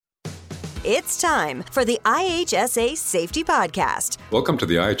It's time for the IHSA Safety Podcast. Welcome to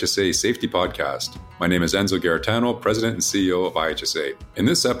the IHSA Safety Podcast. My name is Enzo Garetano, President and CEO of IHSA. In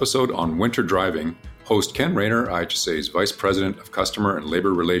this episode on winter driving, host Ken Rayner, IHSA's Vice President of Customer and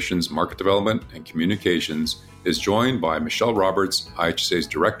Labor Relations, Market Development and Communications, is joined by Michelle Roberts, IHSA's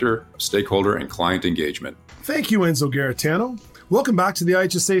Director of Stakeholder and Client Engagement. Thank you, Enzo Garetano. Welcome back to the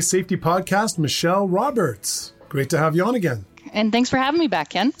IHSA Safety Podcast, Michelle Roberts. Great to have you on again. And thanks for having me back,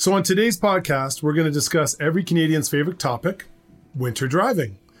 Ken. So on today's podcast, we're going to discuss every Canadian's favorite topic, winter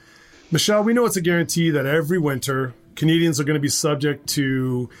driving. Michelle, we know it's a guarantee that every winter, Canadians are going to be subject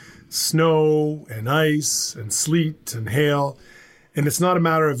to snow and ice and sleet and hail. And it's not a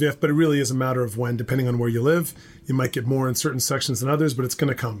matter of if, but it really is a matter of when, depending on where you live. You might get more in certain sections than others, but it's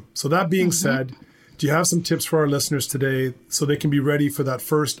going to come. So that being said, do you have some tips for our listeners today so they can be ready for that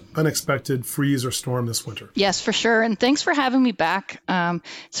first unexpected freeze or storm this winter? Yes, for sure. And thanks for having me back.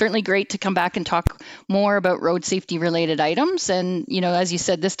 Certainly great to come back and talk more about road safety related items. And, you know, as you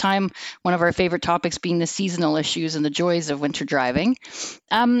said, this time, one of our favorite topics being the seasonal issues and the joys of winter driving.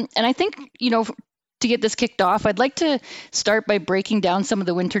 And I think, you know, to get this kicked off, I'd like to start by breaking down some of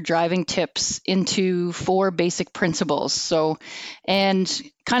the winter driving tips into 4 basic principles. So, and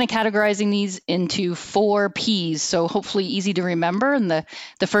kind of categorizing these into 4 P's. So hopefully easy to remember. And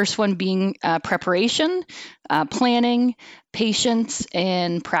the first one being preparation, planning, patience,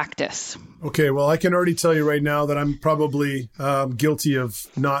 and practice. Okay, well, I can already tell you right now that I'm probably guilty of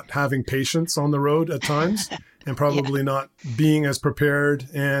not having patience on the road at times. And probably not being as prepared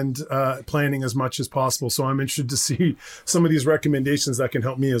and planning as much as possible. So I'm interested to see some of these recommendations that can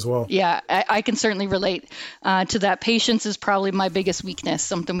help me as well. Yeah, I can certainly relate to that. Patience is probably my biggest weakness,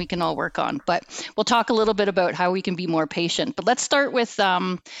 something we can all work on. But we'll talk a little bit about how we can be more patient. But let's start with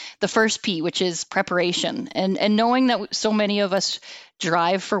the first P, which is preparation. And knowing that so many of us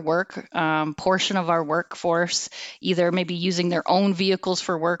drive for work, portion of our workforce, either maybe using their own vehicles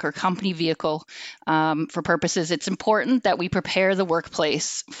for work or company vehicle for purposes, it's important that we prepare the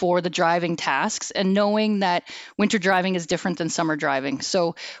workplace for the driving tasks and knowing that winter driving is different than summer driving.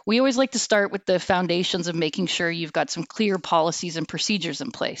 So we always like to start with the foundations of making sure you've got some clear policies and procedures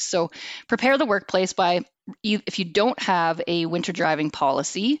in place. So prepare the workplace by, if you don't have a winter driving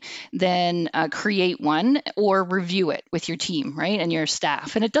policy, then create one or review it with your team, right, and your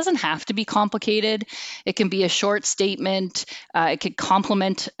staff. And it doesn't have to be complicated. It can be a short statement. It could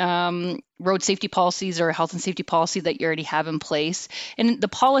complement road safety policies or a health and safety policy that you already have in place. And the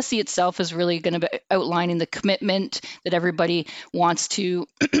policy itself is really going to be outlining the commitment that everybody wants to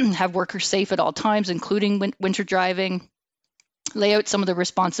have workers safe at all times, including winter driving. Lay out some of the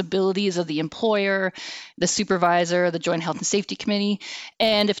responsibilities of the employer, the supervisor, the Joint Health and Safety Committee,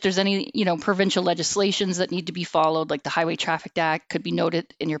 and if there's any, you know, provincial legislations that need to be followed, like the Highway Traffic Act, could be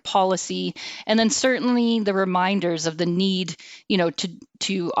noted in your policy, and then certainly the reminders of the need, you know,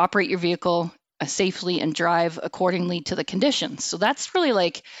 to operate your vehicle safely and drive accordingly to the conditions. So that's really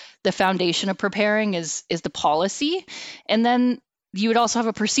like the foundation of preparing is the policy, and then you would also have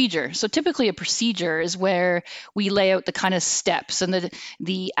a procedure. So typically a procedure is where we lay out the kind of steps and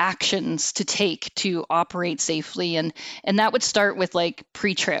the actions to take to operate safely. And that would start with like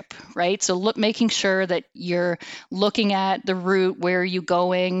pre-trip, right? So making sure that you're looking at the route, where are you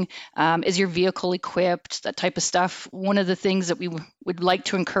going? Is your vehicle equipped? That type of stuff. One of the things that we would like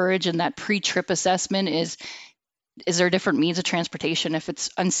to encourage in that pre-trip assessment is there different means of transportation? If it's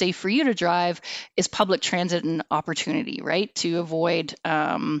unsafe for you to drive, is public transit an opportunity, right, to avoid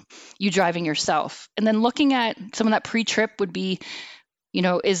you driving yourself? And then looking at some of that pre-trip would be, you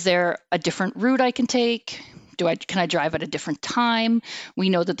know, is there a different route I can take? Can I drive at a different time? We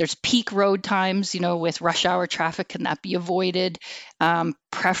know that there's peak road times, you know, with rush hour traffic, can that be avoided?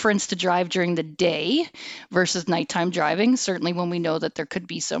 Preference to drive during the day versus nighttime driving, certainly when we know that there could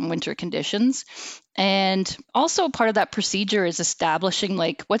be some winter conditions. And also part of that procedure is establishing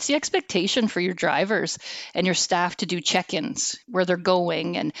like, what's the expectation for your drivers and your staff to do check-ins, where they're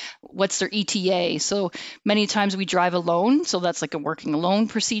going and what's their ETA. So many times we drive alone. So that's like a working alone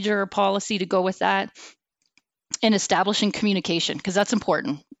procedure or policy to go with that. And establishing communication, because that's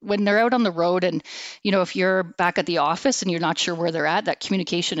important. When they're out on the road and, you know, if you're back at the office and you're not sure where they're at, that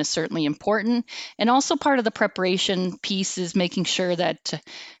communication is certainly important. And also part of the preparation piece is making sure that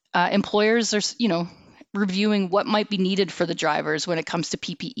employers are, you know, reviewing what might be needed for the drivers when it comes to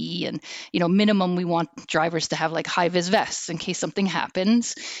PPE. And, you know, minimum, we want drivers to have like high-vis vests in case something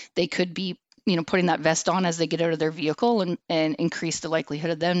happens. They could be, you know, putting that vest on as they get out of their vehicle and increase the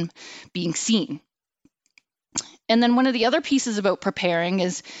likelihood of them being seen. And then one of the other pieces about preparing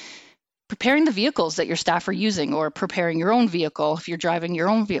is preparing the vehicles that your staff are using, or preparing your own vehicle if you're driving your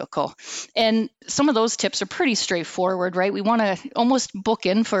own vehicle. And some of those tips are pretty straightforward, right? We want to almost book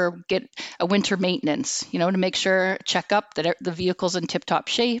in for get a winter maintenance, to make sure, check up that the vehicle's in tip-top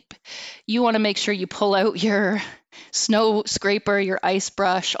shape. You want to make sure you pull out your snow scraper, your ice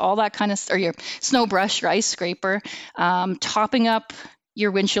brush, all that kind of, or your snow brush, your ice scraper, topping up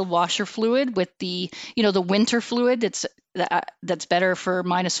your windshield washer fluid with the winter fluid. That's better for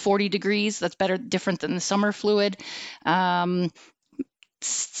minus 40 degrees. That's different than the summer fluid.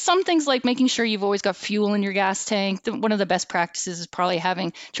 Some things like making sure you've always got fuel in your gas tank. One of the best practices is probably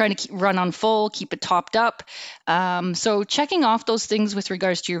trying to run on full, keep it topped up. So checking off those things with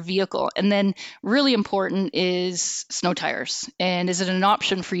regards to your vehicle. And then really important is snow tires. And is it an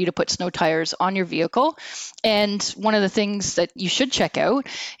option for you to put snow tires on your vehicle? And one of the things that you should check out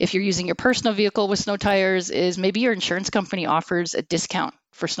if you're using your personal vehicle with snow tires is maybe your insurance company offers a discount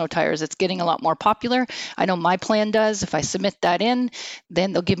for snow tires. It's getting a lot more popular. I know my plan does. If I submit that in,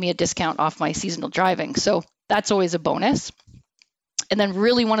 then they'll give me a discount off my seasonal driving. So that's always a bonus. And then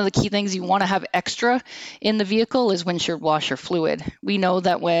really one of the key things you want to have extra in the vehicle is windshield washer fluid. We know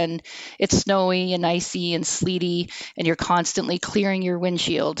that when it's snowy and icy and sleety and you're constantly clearing your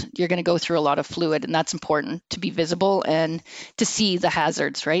windshield, you're going to go through a lot of fluid, and that's important to be visible and to see the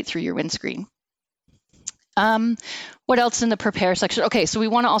hazards right through your windscreen. What else in the prepare section? Okay, so we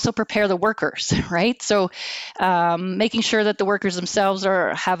want to also prepare the workers, right? So making sure that the workers themselves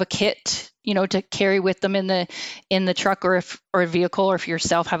have a kit, to carry with them in the truck or a vehicle, or if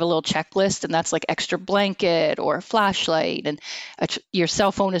yourself have a little checklist, and that's like extra blanket or a flashlight, and your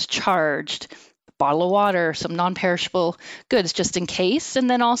cell phone is charged, bottle of water, some non-perishable goods just in case, and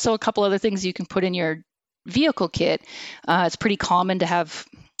then also a couple other things you can put in your vehicle kit. It's pretty common to have.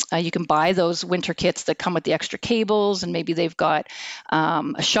 You can buy those winter kits that come with the extra cables, and maybe they've got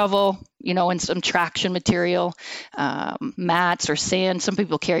a shovel, and some traction material, mats or sand. Some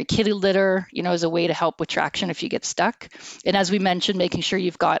people carry kitty litter, as a way to help with traction if you get stuck. And as we mentioned, making sure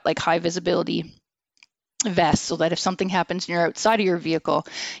you've got like high visibility vests so that if something happens and you're outside of your vehicle,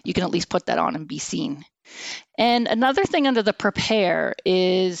 you can at least put that on and be seen. And another thing under the prepare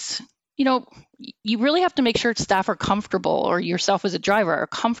is, you really have to make sure staff are comfortable, or yourself as a driver are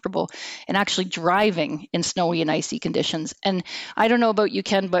comfortable in actually driving in snowy and icy conditions. And I don't know about you,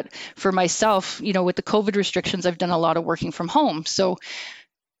 Ken, but for myself, with the COVID restrictions, I've done a lot of working from home. So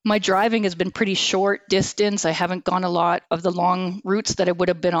my driving has been pretty short distance. I haven't gone a lot of the long routes that I would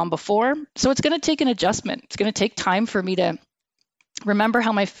have been on before. So it's going to take an adjustment. It's going to take time for me to remember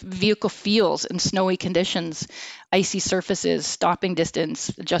how my vehicle feels in snowy conditions, icy surfaces, stopping distance,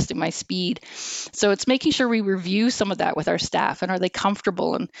 adjusting my speed. So it's making sure we review some of that with our staff, and are they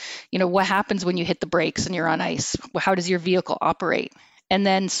comfortable? And, what happens when you hit the brakes and you're on ice? How does your vehicle operate? And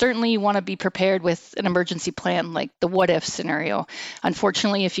then certainly you want to be prepared with an emergency plan, like the what if scenario.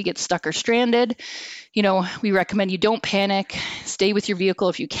 Unfortunately, if you get stuck or stranded, we recommend you don't panic. Stay with your vehicle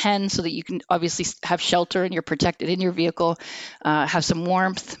if you can, so that you can obviously have shelter and you're protected in your vehicle. Have some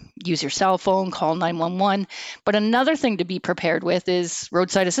warmth, use your cell phone, call 911. But another thing to be prepared with is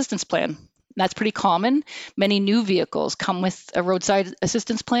roadside assistance plan. That's pretty common. Many new vehicles come with a roadside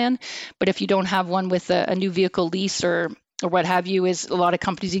assistance plan, but if you don't have one with a new vehicle lease or what have you, is a lot of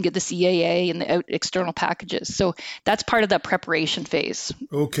companies, you can get the CAA and the external packages. So that's part of that preparation phase.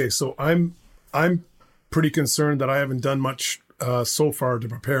 Okay, so I'm pretty concerned that I haven't done much so far to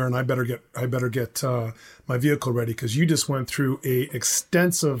prepare, and I better get my vehicle ready, because you just went through a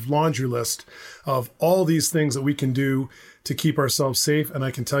extensive laundry list of all these things that we can do to keep ourselves safe, and I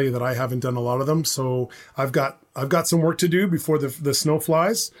can tell you that I haven't done a lot of them. So I've got some work to do before the snow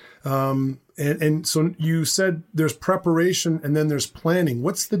flies. And so you said there's preparation and then there's planning.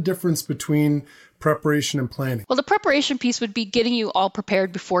 What's the difference between preparation and planning? Well, the preparation piece would be getting you all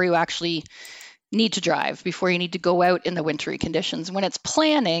prepared before you actually need to drive, before you need to go out in the wintry conditions. When it's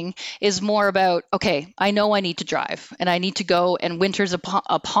planning is more about, okay, I know I need to drive and I need to go, and winter's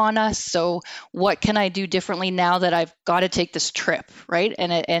upon us. So what can I do differently now that I've got to take this trip, right?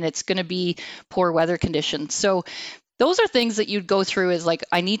 And it's going to be poor weather conditions. So those are things that you'd go through is like,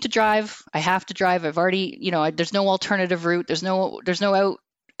 I need to drive. I have to drive. I've already, there's no alternative route. There's no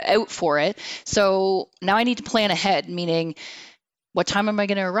out for it. So now I need to plan ahead, meaning, what time am I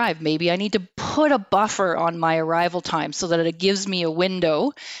going to arrive? Maybe I need to put a buffer on my arrival time so that it gives me a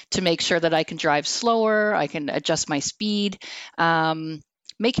window to make sure that I can drive slower, I can adjust my speed,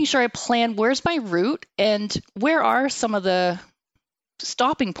 making sure I plan where's my route and where are some of the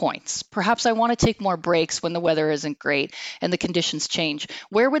stopping points. Perhaps I want to take more breaks when the weather isn't great and the conditions change.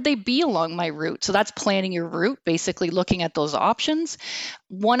 Where would they be along my route? So that's planning your route, basically looking at those options.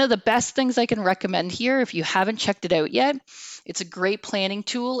 One of the best things I can recommend here, if you haven't checked it out yet, it's a great planning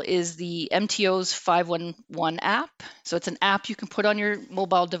tool, is the MTO's 511 app. So it's an app you can put on your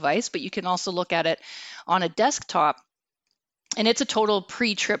mobile device, but you can also look at it on a desktop. And it's a total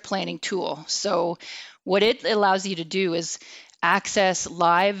pre-trip planning tool. So what it allows you to do is access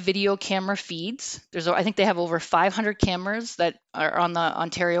live video camera feeds. I think they have over 500 cameras that are on the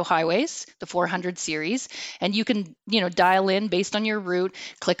Ontario highways, the 400 series, and you can, dial in based on your route,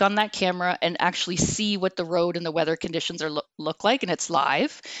 click on that camera, and actually see what the road and the weather conditions look like, and it's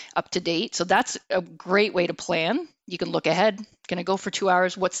live, up to date. So that's a great way to plan. You can look ahead. Going to go for 2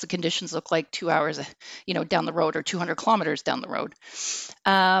 hours. What's the conditions look like 2 hours, down the road, or 200 kilometers down the road?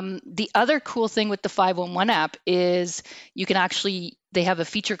 The other cool thing with the 511 app is they have a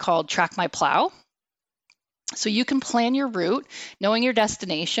feature called Track My Plow. So you can plan your route, knowing your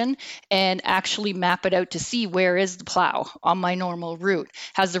destination, and actually map it out to see where is the plow on my normal route.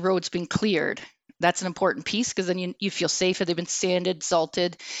 Has the roads been cleared? That's an important piece, because then you feel safe. If they've been sanded,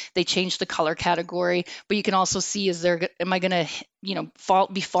 salted, they change the color category. But you can also see, am I going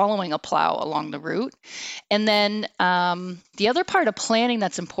to, be following a plow along the route? And then the other part of planning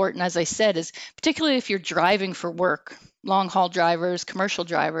that's important, as I said, is particularly if you're driving for work, long haul drivers, commercial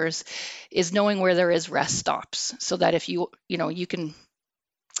drivers, is knowing where there is rest stops, so that if you can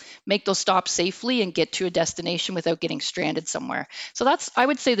make those stops safely and get to a destination without getting stranded somewhere. So that's, I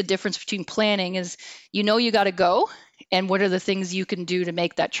would say, the difference between planning is, you got to go, and what are the things you can do to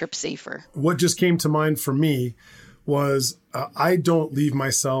make that trip safer. What just came to mind for me was I don't leave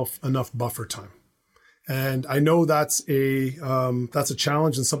myself enough buffer time. And I know that's a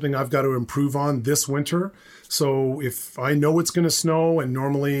challenge and something I've got to improve on this winter. So if I know it's going to snow, and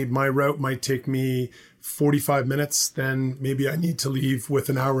normally my route might take me 45 minutes, then maybe I need to leave with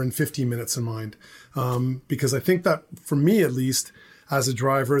an hour and 15 minutes in mind. Because I think that, for me at least, as a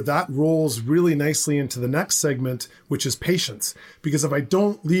driver, that rolls really nicely into the next segment, which is patience. Because if I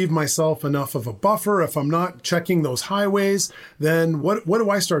don't leave myself enough of a buffer, if I'm not checking those highways, then what do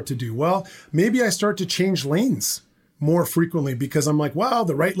I start to do? Well, maybe I start to change lanes more frequently, because I'm like, wow,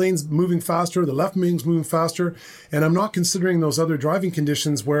 the right lane's moving faster, the left lane's moving faster, and I'm not considering those other driving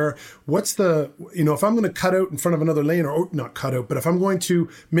conditions where if I'm going to cut out in front of another lane, or not cut out, but if I'm going to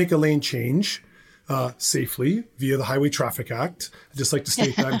make a lane change safely via the Highway Traffic Act, I'd just like to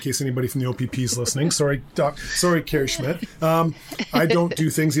state that in case anybody from the OPP is listening. Sorry, Carrie Schmidt. I don't do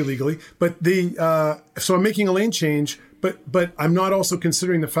things illegally, but so I'm making a lane change. But I'm not also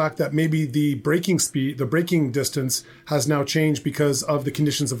considering the fact that maybe the braking distance has now changed because of the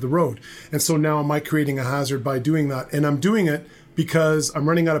conditions of the road. And so now am I creating a hazard by doing that? And I'm doing it because I'm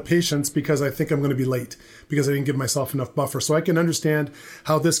running out of patience, because I think I'm going to be late, because I didn't give myself enough buffer. So I can understand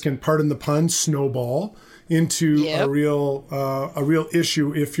how this can, pardon the pun, snowball into a real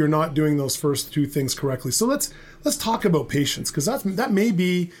issue if you're not doing those first two things correctly. So let's talk about patience, because that may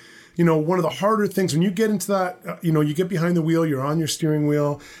be one of the harder things when you get into that, you get behind the wheel, you're on your steering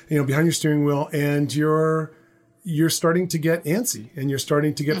wheel, behind your steering wheel, and you're starting to get antsy, and you're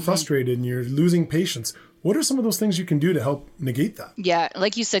starting to get frustrated, and you're losing patience. What are some of those things you can do to help negate that? Yeah,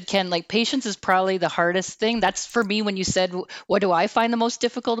 like you said, Ken, patience is probably the hardest thing. That's, for me, when you said, what do I find the most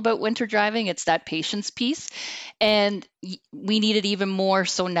difficult about winter driving? It's that patience piece. And we need it even more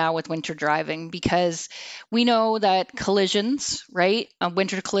so now with winter driving, because we know that collisions, right?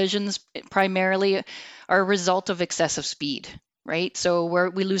 Winter collisions primarily are a result of excessive speed. Right? So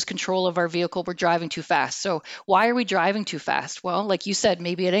we lose control of our vehicle. We're driving too fast. So why are we driving too fast? Well, like you said,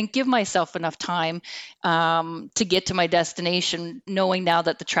 maybe I didn't give myself enough time to get to my destination, knowing now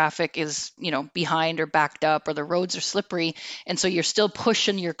that the traffic is, behind or backed up, or the roads are slippery. And so you're still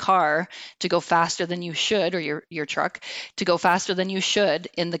pushing your car to go faster than you should, or your truck to go faster than you should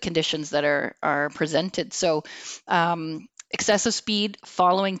in the conditions that are presented. So excessive speed,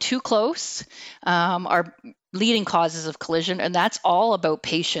 following too close, are leading causes of collision, and that's all about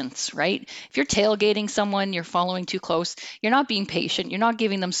patience, right? If you're tailgating someone, you're following too close, you're not being patient, you're not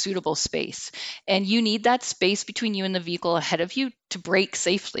giving them suitable space, and you need that space between you and the vehicle ahead of you to brake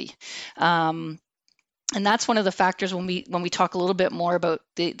safely. And that's one of the factors when we talk a little bit more about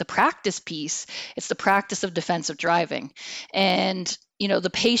the practice piece. It's the practice of defensive driving, and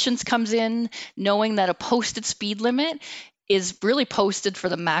the patience comes in knowing that a posted speed limit is really posted for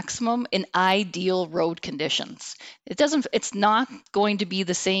the maximum in ideal road conditions. It's not going to be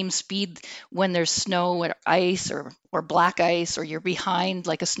the same speed when there's snow or ice or black ice, or you're behind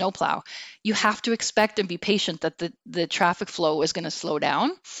like a snowplow. You have to expect and be patient that the traffic flow is going to slow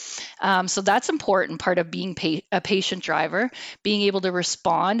down. So that's important part of being a patient driver, being able to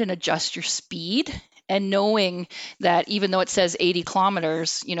respond and adjust your speed, and knowing that even though it says 80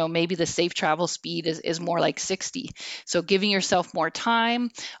 kilometers, maybe the safe travel speed is more like 60. So giving yourself more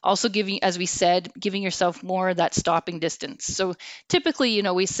time, also as we said, giving yourself more of that stopping distance. So typically,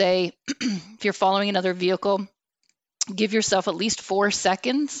 we say if you're following another vehicle, give yourself at least 4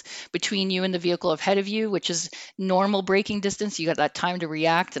 seconds between you and the vehicle ahead of you, which is normal braking distance. You got that time to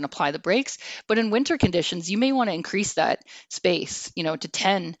react and apply the brakes. But in winter conditions, you may want to increase that space, to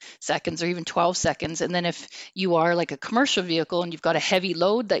 10 seconds or even 12 seconds. And then if you are like a commercial vehicle and you've got a heavy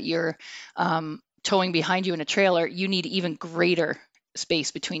load that you're towing behind you in a trailer, you need even greater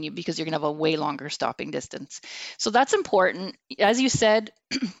space between you because you're going to have a way longer stopping distance. So that's important. As you said,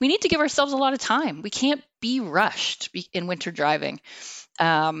 we need to give ourselves a lot of time. We can't be rushed in winter driving.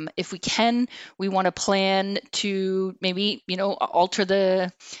 If we can, we want to plan to maybe, alter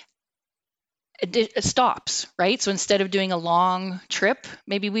the stops, right? So instead of doing a long trip,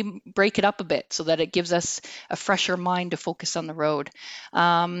 maybe we break it up a bit so that it gives us a fresher mind to focus on the road.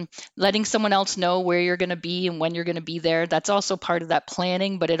 Letting someone else know where you're going to be and when you're going to be there, that's also part of that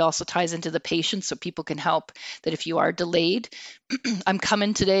planning, but it also ties into the patience so people can help that if you are delayed. I'm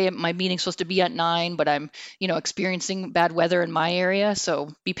coming today, my meeting's supposed to be at 9, but I'm, experiencing bad weather in my area. So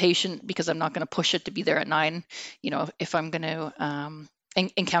be patient because I'm not going to push it to be there at 9, if I'm going to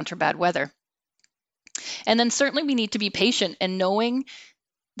encounter bad weather. And then certainly we need to be patient and knowing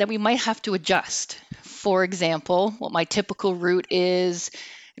that we might have to adjust. For example, what my typical route is,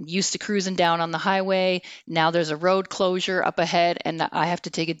 I'm used to cruising down on the highway. Now there's a road closure up ahead and I have to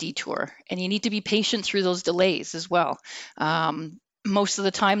take a detour. And you need to be patient through those delays as well. Most of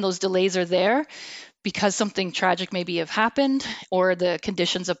the time those delays are there because something tragic maybe have happened or the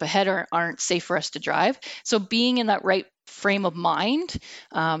conditions up ahead aren't safe for us to drive. So being in that right frame of mind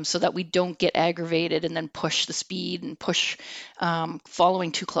so that we don't get aggravated and then push the speed and push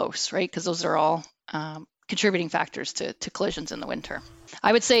following too close, right? Because those are all contributing factors to collisions in the winter.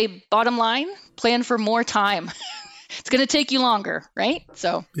 I would say bottom line, plan for more time. It's going to take you longer, right?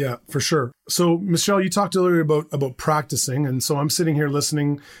 So yeah, for sure. So Michelle, you talked earlier about practicing. And so I'm sitting here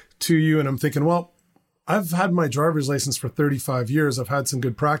listening to you and I'm thinking, well, I've had my driver's license for 35 years. I've had some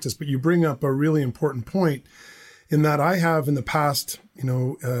good practice, but you bring up a really important point in that I have in the past,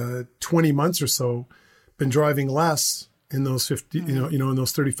 20 months or so been driving less in those 50, in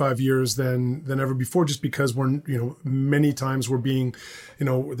those 35 years than ever before, just because we're, many times we're being,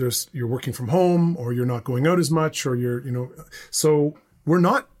 you're working from home or you're not going out as much or you're, so we're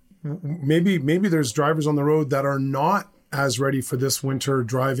not, maybe there's drivers on the road that are not as ready for this winter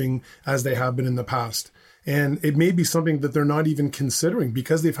driving as they have been in the past. And it may be something that they're not even considering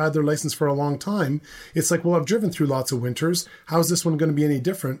because they've had their license for a long time. It's like, well, I've driven through lots of winters. How's this one going to be any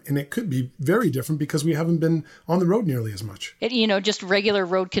different? And it could be very different because we haven't been on the road nearly as much. Just regular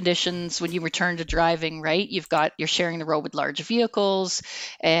road conditions when you return to driving, right? You're sharing the road with large vehicles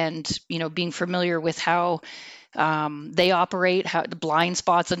and, being familiar with how they operate, how the blind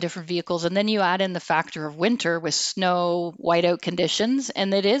spots on different vehicles. And then you add in the factor of winter with snow, whiteout conditions,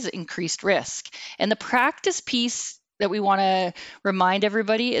 and it is increased risk. And the practice piece that we want to remind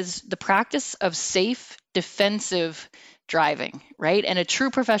everybody is the practice of safe, defensive driving, right? And a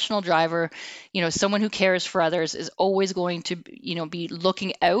true professional driver, someone who cares for others is always going to, be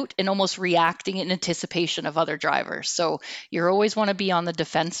looking out and almost reacting in anticipation of other drivers. So you always want to be on the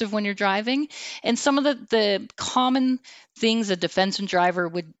defensive when you're driving. And some of the common things a defensive driver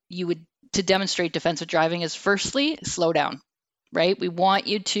would to demonstrate defensive driving is firstly, slow down, right? We want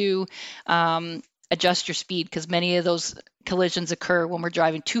you to adjust your speed because many of those collisions occur when we're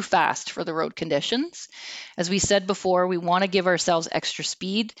driving too fast for the road conditions. As we said before, we want to give ourselves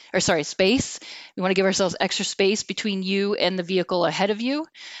space. We want to give ourselves extra space between you and the vehicle ahead of you.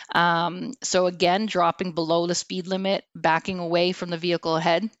 So again, dropping below the speed limit, backing away from the vehicle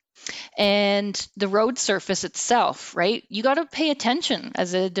ahead. And the road surface itself, right? You got to pay attention.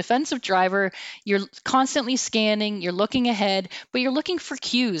 As a defensive driver, you're constantly scanning, you're looking ahead, but you're looking for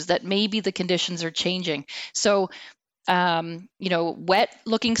cues that maybe the conditions are changing. So, wet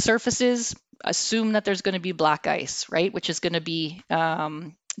looking surfaces, assume that there's going to be black ice, right? Which is going to be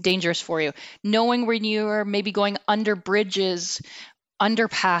dangerous for you. Knowing when you are maybe going under bridges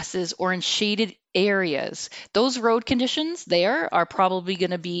underpasses or in shaded areas, those road conditions there are probably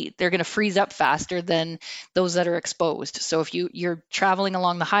going to be, they're going to freeze up faster than those that are exposed. So if you're traveling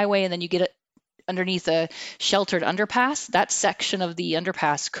along the highway and then you get it underneath a sheltered underpass, that section of the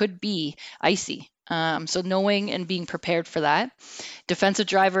underpass could be icy. So knowing and being prepared for that. Defensive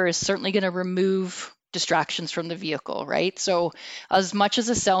driver is certainly going to remove distractions from the vehicle, right? So as much as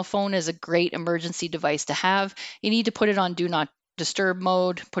a cell phone is a great emergency device to have, you need to put it on do not disturb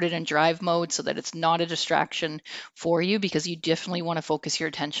mode, put it in drive mode so that it's not a distraction for you, because you definitely want to focus your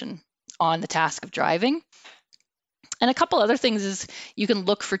attention on the task of driving. And a couple other things is you can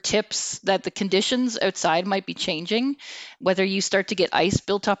look for tips that the conditions outside might be changing. Whether you start to get ice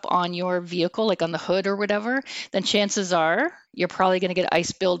built up on your vehicle, like on the hood or whatever, then chances are you're probably going to get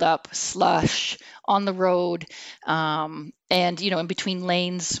ice buildup, slush on the road, and in between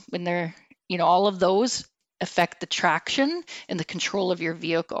lanes when they're, all of those affect the traction and the control of your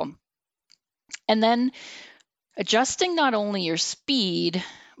vehicle. And then adjusting not only your speed,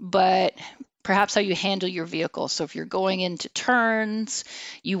 but perhaps how you handle your vehicle. So if you're going into turns,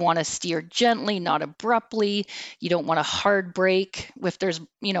 you want to steer gently, not abruptly. You don't want to hard brake if there's,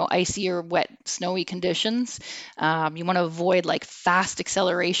 icy or wet, snowy conditions. You want to avoid like fast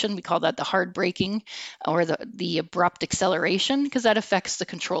acceleration. We call that the hard braking or the abrupt acceleration, because that affects the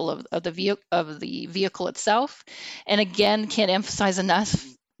control of the vehicle itself. And again, can't emphasize enough,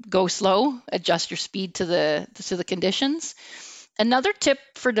 go slow, adjust your speed to the conditions. Another tip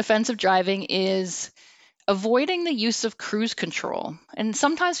for defensive driving is avoiding the use of cruise control. And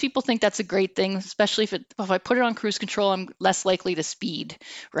sometimes people think that's a great thing, especially if I put it on cruise control, I'm less likely to speed,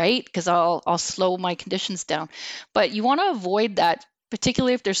 right? Because I'll slow my conditions down. But you want to avoid that,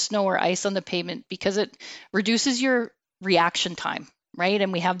 particularly if there's snow or ice on the pavement, because it reduces your reaction time, right?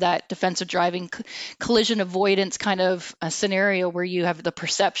 And we have that defensive driving collision avoidance kind of a scenario where you have the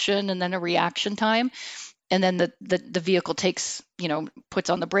perception and then a reaction time. And then the vehicle puts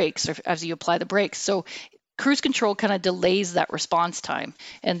on the brakes or as you apply the brakes. So cruise control kind of delays that response time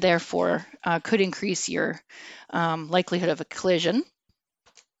and therefore could increase your likelihood of a collision.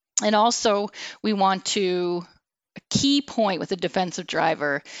 And also a key point with a defensive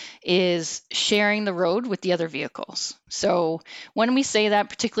driver is sharing the road with the other vehicles. So when we say that,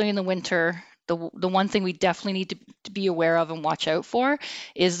 particularly in the winter, the one thing we definitely need to be aware of and watch out for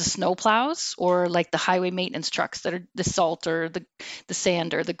is the snow plows or like the highway maintenance trucks that are the salt or the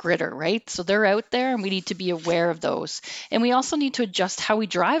sand or the gritter, right? So they're out there and we need to be aware of those. And we also need to adjust how we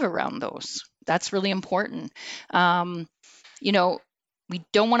drive around those. That's really important. We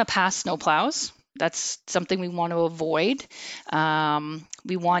don't want to pass snow plows. That's something we want to avoid.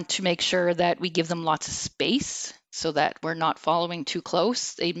 We want to make sure that we give them lots of space so that we're not following too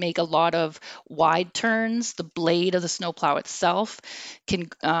close. They make a lot of wide turns. The blade of the snowplow itself can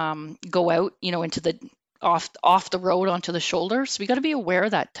go out, into the off the road onto the shoulder. So we got to be aware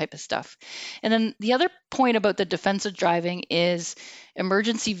of that type of stuff. And then the other point about the defensive driving is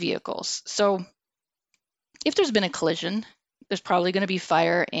emergency vehicles. So if there's been a collision, there's probably going to be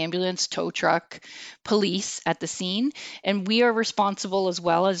fire, ambulance, tow truck, police at the scene. And we are responsible as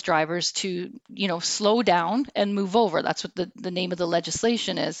well as drivers to, slow down and move over. That's what the name of the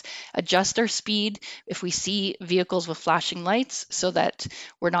legislation is. Adjust our speed if we see vehicles with flashing lights so that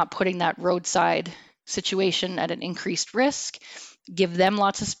we're not putting that roadside situation at an increased risk. Give them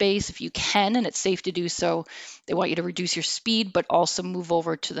lots of space if you can, and it's safe to do so. They want you to reduce your speed, but also move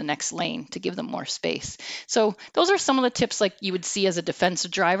over to the next lane to give them more space. So those are some of the tips like you would see as a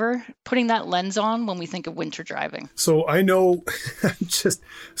defensive driver, putting that lens on when we think of winter driving. So I know I'm just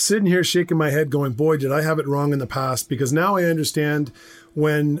sitting here shaking my head going, boy, did I have it wrong in the past? Because now I understand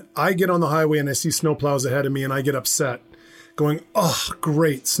when I get on the highway and I see snowplows ahead of me and I get upset going, oh,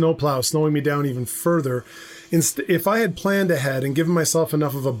 great, snowplow snowing me down even further. If I had planned ahead and given myself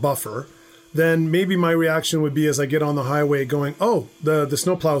enough of a buffer, then maybe my reaction would be as I get on the highway going, oh, the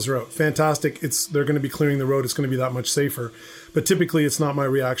snowplows are out. Fantastic. They're going to be clearing the road. It's going to be that much safer. But typically it's not my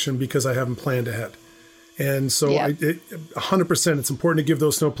reaction because I haven't planned ahead. And so 100%, it's important to give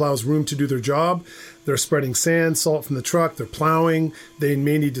those snowplows room to do their job. They're spreading sand, salt from the truck. They're plowing. They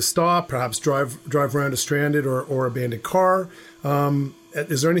may need to stop, perhaps drive around a stranded or abandoned car.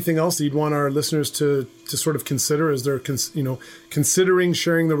 Is there anything else that you'd want our listeners to sort of consider as they're considering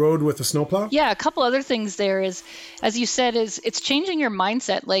sharing the road with a snowplow? Yeah, a couple other things there is, as you said, it's changing your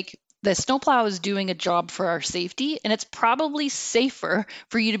mindset. Like the snowplow is doing a job for our safety, and it's probably safer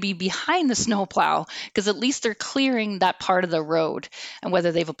for you to be behind the snowplow because at least they're clearing that part of the road, and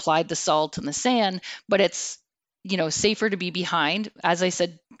whether they've applied the salt and the sand, but it's safer to be behind. As I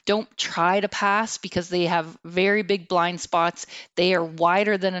said, don't try to pass because they have very big blind spots. They are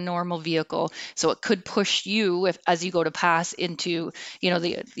wider than a normal vehicle, so it could push you as you go to pass into,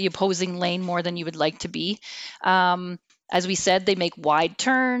 the opposing lane more than you would like to be. As we said, they make wide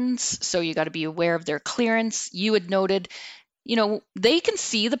turns, so you got to be aware of their clearance. You had noted, they can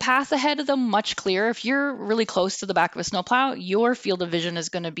see the path ahead of them much clearer. If you're really close to the back of a snowplow, your field of vision is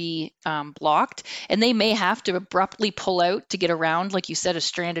going to be blocked, and they may have to abruptly pull out to get around, like you said, a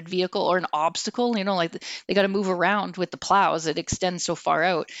stranded vehicle or an obstacle. Like they got to move around with the plows. It extends so far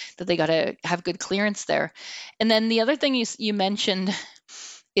out that they got to have good clearance there. And then the other thing you mentioned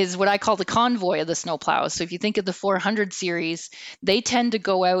is what I call the convoy of the snowplows. So if you think of the 400 series, they tend to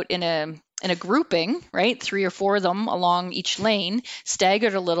go out in a grouping, right? 3 or 4 of them along each lane,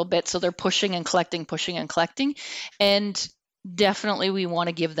 staggered a little bit. So they're pushing and collecting. And definitely we want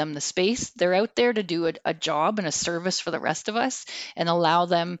to give them the space. They're out there to do a job and a service for the rest of us, and allow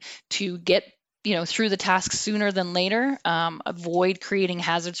them to get through the task sooner than later. Avoid creating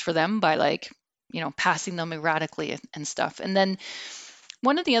hazards for them by passing them erratically and stuff. And then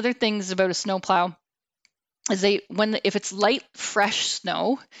one of the other things about a snowplow is if it's light, fresh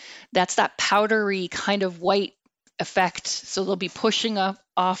snow, that's that powdery kind of white effect. So they'll be pushing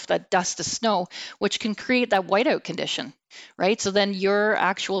off that dust of snow, which can create that whiteout condition, right? So then your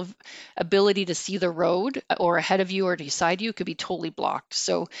actual ability to see the road or ahead of you or beside you could be totally blocked.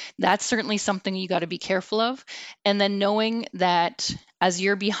 So that's certainly something you got to be careful of. And then knowing that as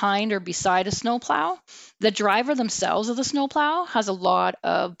you're behind or beside a snowplow, the driver themselves of the snowplow has a lot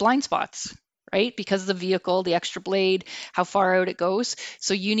of blind spots, right? Because of the vehicle, the extra blade, how far out it goes.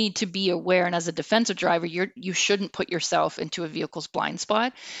 So you need to be aware. And as a defensive driver, you shouldn't put yourself into a vehicle's blind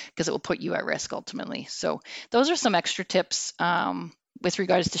spot, because it will put you at risk ultimately. So those are some extra tips with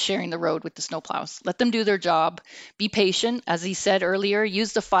regards to sharing the road with the snowplows. Let them do their job. Be patient. As he said earlier,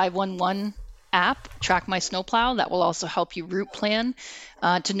 use the 511 app, Track My Snowplow. That will also help you route plan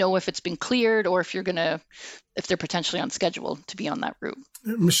to know if it's been cleared or if they're potentially on schedule to be on that route.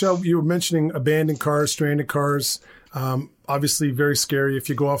 Michelle, you were mentioning abandoned cars, stranded cars. Obviously very scary if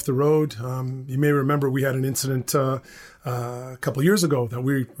you go off the road. You may remember we had an incident a couple of years ago that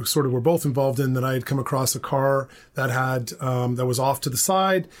we sort of were both involved in, that I had come across a car that that was off to the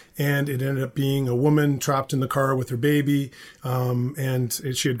side, and it ended up being a woman trapped in the car with her baby. And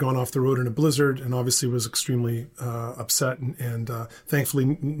she had gone off the road in a blizzard and obviously was extremely upset. And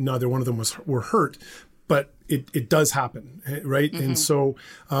thankfully, neither one of them were hurt. But it does happen, right? Mm-hmm. And so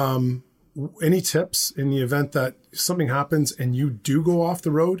any tips in the event that something happens and you do go off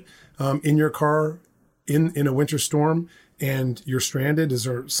the road in your car in a winter storm and you're stranded? Is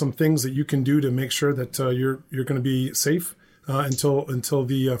there some things that you can do to make sure that you're going to be safe until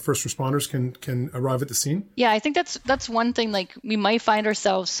the first responders can arrive at the scene? Yeah, I think that's one thing. Like, we might find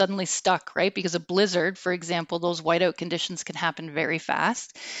ourselves suddenly stuck, right? Because a blizzard, for example, those whiteout conditions can happen very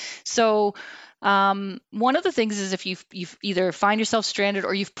fast. So one of the things is if you've either find yourself stranded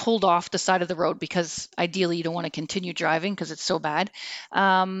or you've pulled off the side of the road because ideally you don't want to continue driving because it's so bad,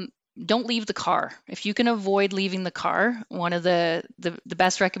 don't leave the car. If you can avoid leaving the car, one of the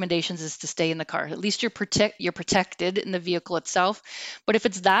best recommendations is to stay in the car. At least you're protected in the vehicle itself. But if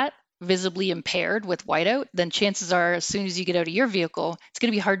it's that visibly impaired with whiteout, then chances are as soon as you get out of your vehicle, it's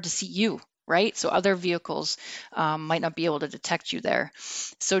going to be hard to see you. Right? So other vehicles might not be able to detect you there.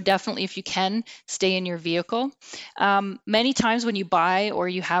 So definitely, if you can, stay in your vehicle. Many times when you buy or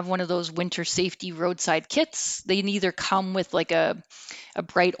you have one of those winter safety roadside kits, they either come with like a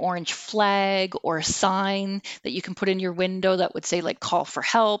bright orange flag or a sign that you can put in your window that would say like call for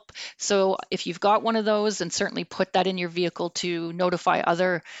help. So if you've got one of those, then certainly put that in your vehicle to notify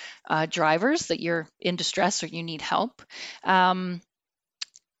other drivers that you're in distress or you need help.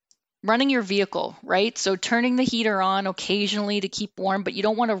 Running your vehicle, right? So turning the heater on occasionally to keep warm, but you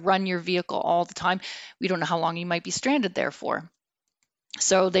don't want to run your vehicle all the time. We don't know how long you might be stranded there for.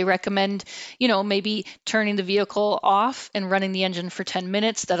 So they recommend, maybe turning the vehicle off and running the engine for 10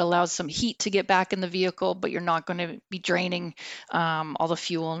 minutes. That allows some heat to get back in the vehicle, but you're not going to be draining all the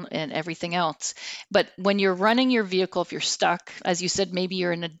fuel and everything else. But when you're running your vehicle, if you're stuck, as you said, maybe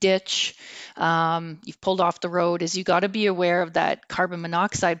you're in a ditch, you've pulled off the road, you got to be aware of that carbon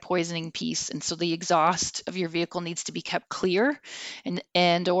monoxide poisoning piece. And so the exhaust of your vehicle needs to be kept clear,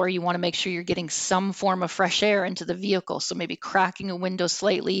 or you want to make sure you're getting some form of fresh air into the vehicle. So maybe cracking a window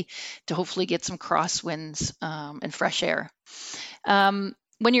slightly to hopefully get some crosswinds and fresh air.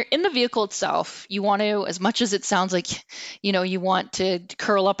 When you're in the vehicle itself, you want to, as much as it sounds like, you want to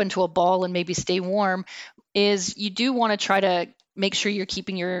curl up into a ball and maybe stay warm, is you do want to try to make sure you're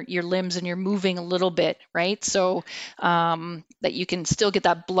keeping your limbs and you're moving a little bit, right? So that you can still get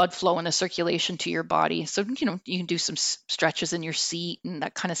that blood flow and the circulation to your body. So, you can do some stretches in your seat and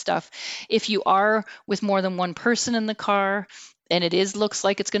that kind of stuff. If you are with more than one person in the car, and it looks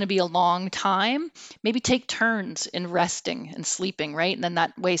like it's going to be a long time, maybe take turns in resting and sleeping, right? And then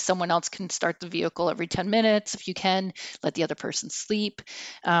that way someone else can start the vehicle every 10 minutes. If you can, let the other person sleep.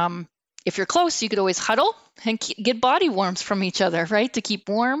 If you're close, you could always huddle and get body warmth from each other, right, to keep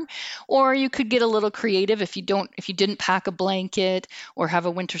warm. Or you could get a little creative if you didn't pack a blanket or have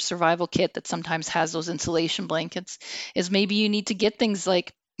a winter survival kit that sometimes has those insulation blankets, is maybe you need to get things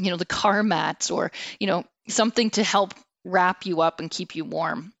like, the car mats or, something to help wrap you up and keep you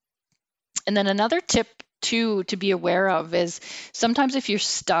warm. And then another tip too to be aware of is sometimes if you're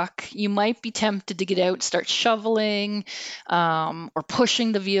stuck, you might be tempted to get out, start shoveling or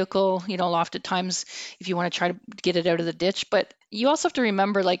pushing the vehicle, oftentimes if you want to try to get it out of the ditch. But you also have to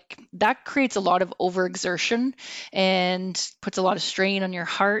remember, that creates a lot of overexertion and puts a lot of strain on your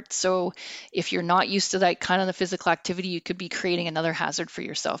heart. So if you're not used to that kind of the physical activity, you could be creating another hazard for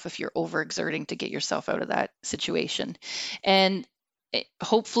yourself if you're overexerting to get yourself out of that situation. And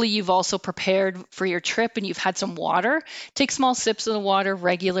hopefully you've also prepared for your trip and you've had some water. Take small sips of the water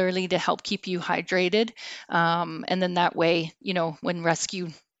regularly to help keep you hydrated. And then that way, when rescue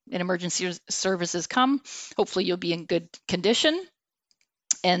and emergency services come, hopefully you'll be in good condition.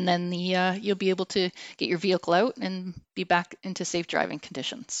 And then you'll be able to get your vehicle out and be back into safe driving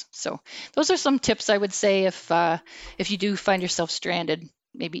conditions. So those are some tips I would say if you do find yourself stranded,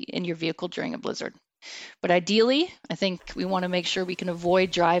 maybe in your vehicle during a blizzard. But ideally, I think we want to make sure we can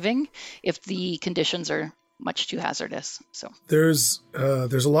avoid driving if the conditions are much too hazardous. So there's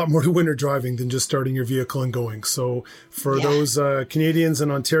a lot more to winter driving than just starting your vehicle and going. So for those Canadians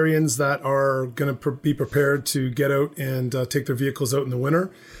and Ontarians that are going to be prepared to get out and take their vehicles out in the winter,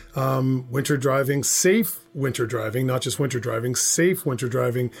 winter driving, safe winter driving, not just winter driving, safe winter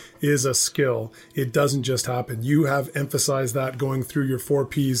driving is a skill. It doesn't just happen. You have emphasized that going through your 4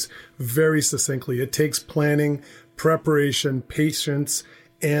 Ps very succinctly. It takes planning, preparation, patience,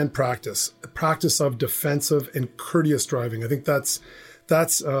 and practice of defensive and courteous driving. I think that's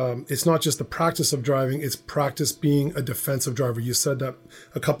it's not just the practice of driving, it's practice being a defensive driver. You said that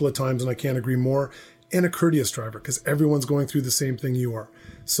a couple of times and I can't agree more. And a courteous driver, because everyone's going through the same thing you are.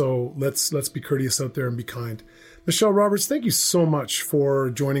 So let's be courteous out there and be kind. Michelle Roberts, thank you so much for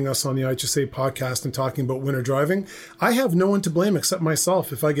joining us on the IHSA podcast and talking about winter driving. I have no one to blame except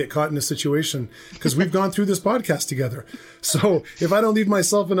myself if I get caught in a situation, because we've gone through this podcast together. So if I don't leave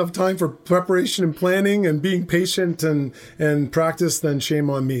myself enough time for preparation and planning and being patient and practice, then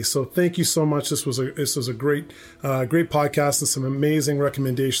shame on me. So thank you so much. This was a great podcast and some amazing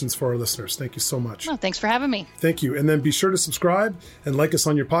recommendations for our listeners. Thank you so much. Oh, thanks for having me. Thank you. And then be sure to subscribe and like us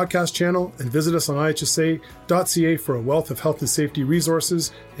on your podcast channel and visit us on ihsa.ca for a wealth of health and safety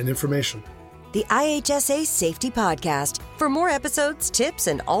resources and information. The IHSA Safety Podcast. For more episodes, tips,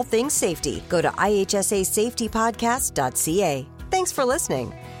 and all things safety, go to ihsasafetypodcast.ca. Thanks for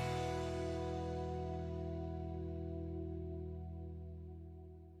listening.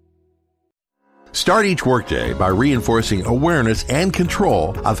 Start each workday by reinforcing awareness and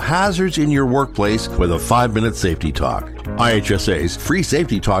control of hazards in your workplace with a 5-minute safety talk. IHSA's Free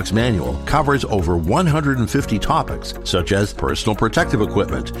Safety Talks manual covers over 150 topics, such as personal protective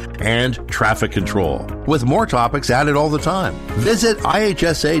equipment and traffic control, with more topics added all the time. Visit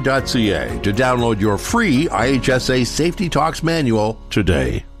ihsa.ca to download your free IHSA Safety Talks manual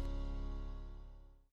today.